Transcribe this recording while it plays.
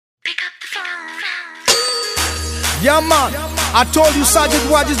Yeah, man. I told you Sergeant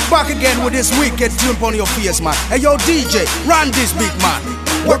Watch is back again with this wicked tune on your face, man. Hey, yo, DJ, run this beat, man.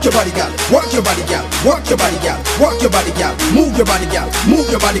 Work your body, gal. Work your body, gal. Work your body, gal. Work your body, gal. Move your body, gal. Move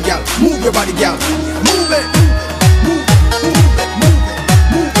your body, gal. Move your body, gal. Move it. Move it. Move it.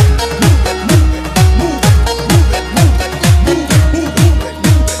 Move it.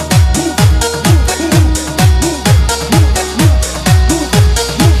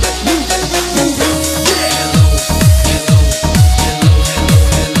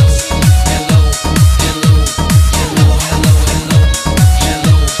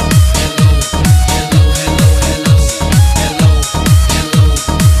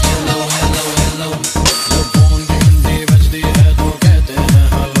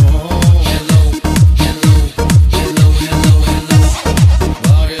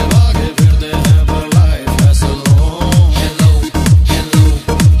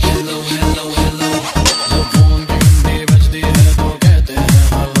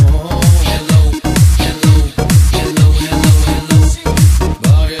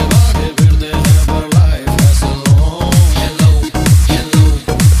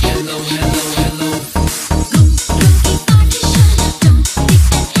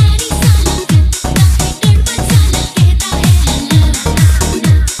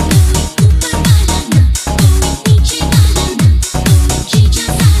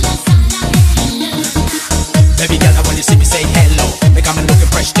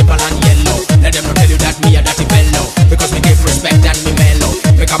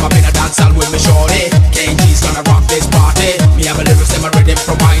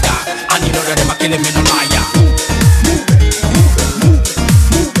 Killing me no liar.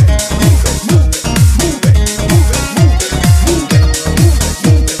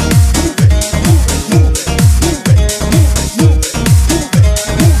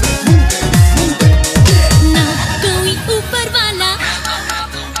 ना कोई ऊपर वाला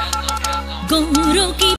गोरों की